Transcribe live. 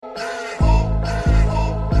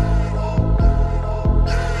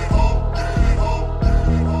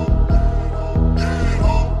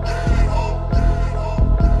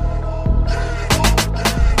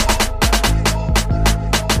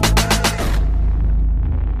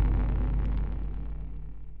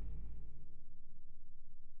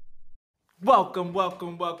Welcome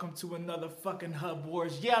to another fucking Hub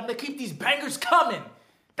Wars. Yeah, I'm gonna keep these bangers coming.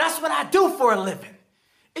 That's what I do for a living.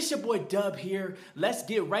 It's your boy Dub here. Let's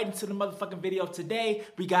get right into the motherfucking video. Today,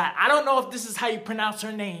 we got, I don't know if this is how you pronounce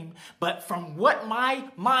her name, but from what my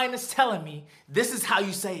mind is telling me, this is how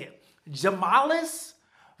you say it. Jameliz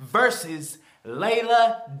versus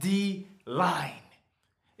Layladeline.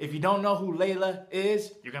 If you don't know who Layla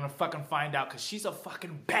is, you're gonna fucking find out because she's a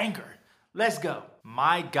fucking banger. Let's go.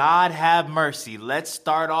 My God have mercy. Let's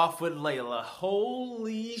start off with Layla.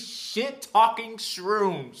 Holy shit, talking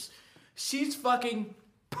shrooms. She's fucking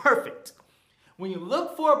perfect. When you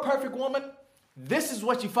look for a perfect woman, this is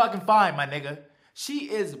what you fucking find, my nigga. She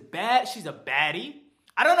is bad. She's a baddie.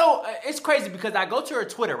 I don't know. It's crazy because I go to her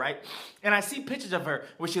Twitter, right? And I see pictures of her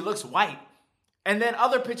where she looks white. And then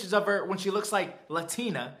other pictures of her when she looks like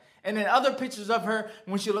Latina. And then other pictures of her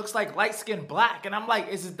when she looks like light-skinned black. And I'm like,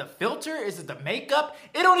 is it the filter? Is it the makeup?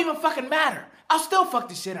 It don't even fucking matter. I'll still fuck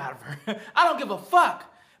the shit out of her. I don't give a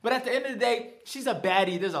fuck. But at the end of the day, she's a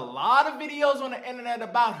baddie. There's a lot of videos on the internet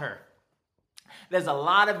about her. There's a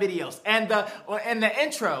lot of videos. And in the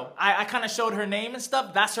intro, I kind of showed her name and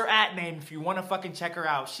stuff. That's her @ name if you want to fucking check her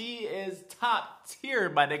out. She is top tier,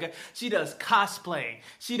 my nigga. She does cosplaying.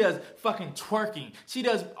 She does fucking twerking. She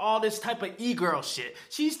does all this type of e-girl shit.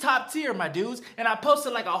 She's top tier, my dudes. And I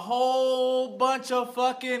posted like a whole bunch of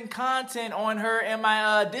fucking content on her in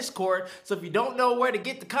my Discord. So if you don't know where to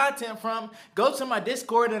get the content from, go to my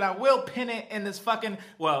Discord and I will pin it in this fucking,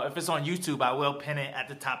 well, if it's on YouTube, I will pin it at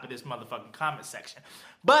the top of this motherfucking comment section.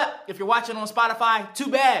 But if you're watching on Spotify, too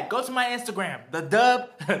bad. Go to my Instagram,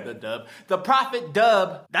 the Prophet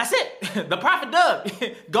Dub. That's it, the Prophet Dub.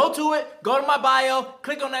 Go to it, go to my bio,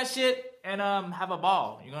 click on that shit, and have a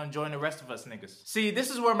ball. You're gonna join the rest of us niggas. See,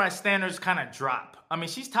 this is where my standards kind of drop. I mean,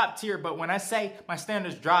 she's top tier, but when I say my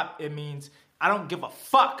standards drop, it means I don't give a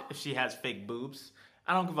fuck if she has fake boobs.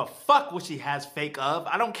 I don't give a fuck what she has fake of.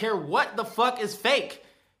 I don't care what the fuck is fake.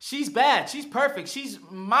 She's bad. She's perfect. She's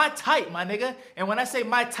my type, my nigga. And when I say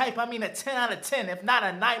my type, I mean a 10 out of 10, if not a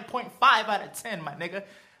 9.5 out of 10, my nigga.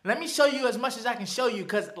 Let me show you as much as I can show you,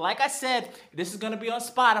 because like I said, this is going to be on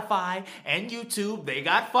Spotify and YouTube. They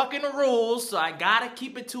got fucking rules, so I got to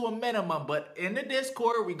keep it to a minimum. But in the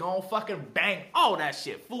Discord, we going to fucking bang all that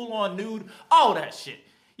shit. Full on nude, all that shit.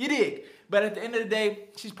 You dig? But at the end of the day,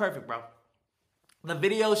 she's perfect, bro. The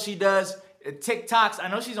videos she does, TikToks, I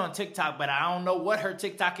know she's on TikTok, but I don't know what her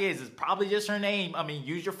TikTok is. It's probably just her name. I mean,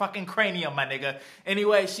 use your fucking cranium, my nigga.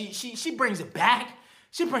 Anyway, she brings it back.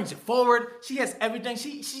 She brings it forward. She has everything.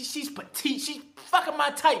 She's petite. She's fucking my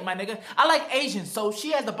type, my nigga. I like Asians, so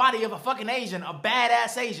she has the body of a fucking Asian, a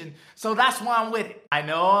badass Asian. So that's why I'm with it. I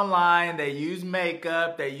know online they use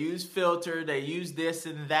makeup, they use filter, they use this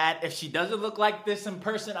and that. If she doesn't look like this in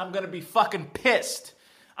person, I'm gonna be fucking pissed.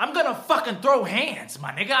 I'm gonna fucking throw hands,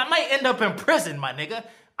 my nigga. I might end up in prison, my nigga.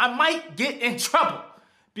 I might get in trouble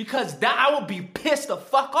because that I will be pissed the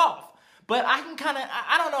fuck off. But I can kind of,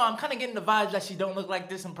 I don't know, I'm kind of getting the vibes that she don't look like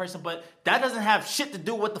this in person, but that doesn't have shit to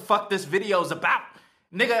do with what the fuck this video is about.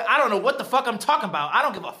 Nigga, I don't know what the fuck I'm talking about. I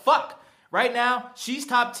don't give a fuck. Right now, she's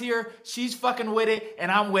top tier, she's fucking with it, and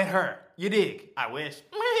I'm with her. You dig? I wish.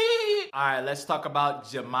 All right, let's talk about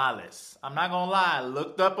Jameliz. I'm not gonna lie, I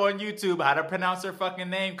looked up on YouTube how to pronounce her fucking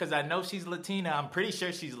name because I know she's Latina. I'm pretty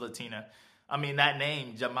sure she's Latina. I mean, that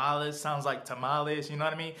name, Jameliz, sounds like tamales, you know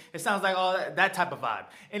what I mean? It sounds like all that type of vibe.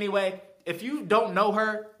 Anyway, if you don't know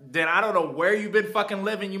her, then I don't know where you've been fucking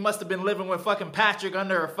living. You must have been living with fucking Patrick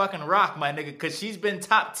under a fucking rock, my nigga, because she's been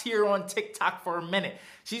top tier on TikTok for a minute.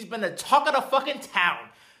 She's been the talk of the fucking town.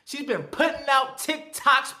 She's been putting out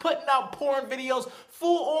TikToks, putting out porn videos,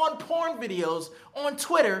 full-on porn videos on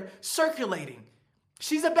Twitter, circulating.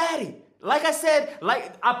 She's a baddie. Like I said,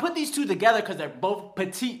 like I put these two together because they're both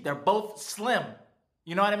petite. They're both slim.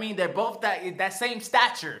 You know what I mean? They're both that same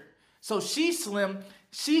stature. So she's slim.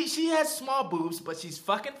 She has small boobs, but she's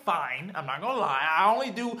fucking fine. I'm not gonna lie. I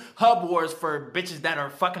only do Hub Wars for bitches that are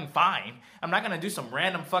fucking fine. I'm not gonna do some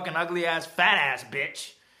random fucking ugly ass fat ass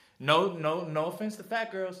bitch. No offense to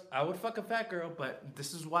fat girls. I would fuck a fat girl, but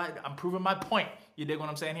this is why I'm proving my point. You dig what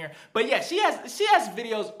I'm saying here? But yeah, she has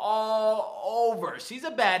videos all over. She's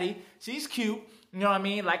a baddie. She's cute. You know what I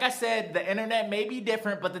mean? Like I said, the internet may be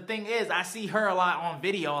different, but the thing is, I see her a lot on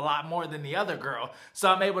video, a lot more than the other girl.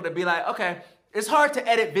 So I'm able to be like, okay, it's hard to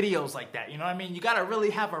edit videos like that. You know what I mean? You gotta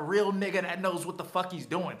really have a real nigga that knows what the fuck he's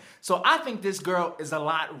doing. So I think this girl is a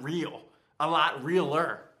lot real, a lot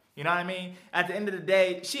realer. You know what I mean? At the end of the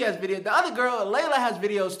day, she has videos. The other girl, Layla, has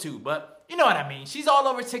videos too, but you know what I mean. She's all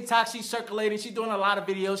over TikTok. She's circulating. She's doing a lot of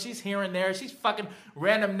videos. She's here and there. She's fucking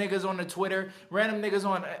random niggas on the Twitter, random niggas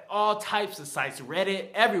on all types of sites, Reddit,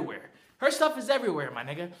 everywhere. Her stuff is everywhere, my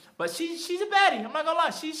nigga. But she's a baddie. I'm not gonna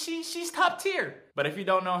lie. She's top tier. But if you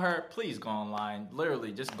don't know her, please go online.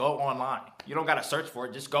 Literally, just go online. You don't gotta search for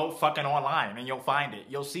it. Just go fucking online and you'll find it.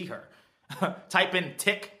 You'll see her. Type in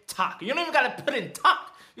TikTok. You don't even gotta put in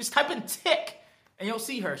talk. Just type in tick. And you'll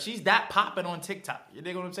see her. She's that popping on TikTok. You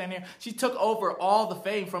dig what I'm saying here? She took over all the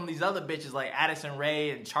fame from these other bitches like Addison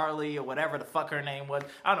Rae and Charlie or whatever the fuck her name was.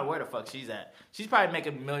 I don't know where the fuck she's at. She's probably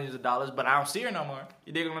making millions of dollars, but I don't see her no more.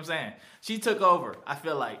 You dig what I'm saying? She took over, I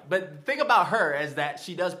feel like. But the thing about her is that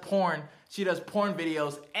she does porn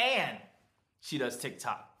videos and she does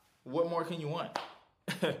TikTok. What more can you want?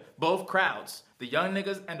 Both crowds. The young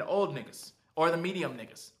niggas and the old niggas. Or the medium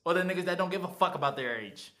niggas. Or the niggas that don't give a fuck about their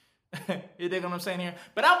age. You dig what I'm saying here?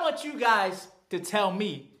 But I want you guys to tell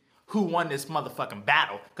me who won this motherfucking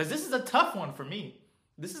battle. Because this is a tough one for me.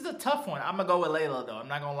 This is a tough one. I'm going to go with Layla, though. I'm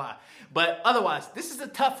not going to lie. But otherwise, this is a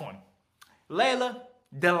tough one.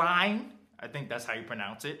 Layladeline. I think that's how you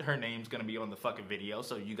pronounce it. Her name's going to be on the fucking video,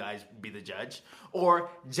 so you guys be the judge. Or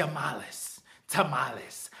Jameliz.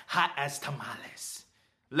 Tamales. Hot as tamales.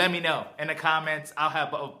 Let me know in the comments. I'll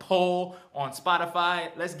have a poll on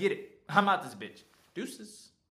Spotify. Let's get it. I'm out this bitch. Deuces.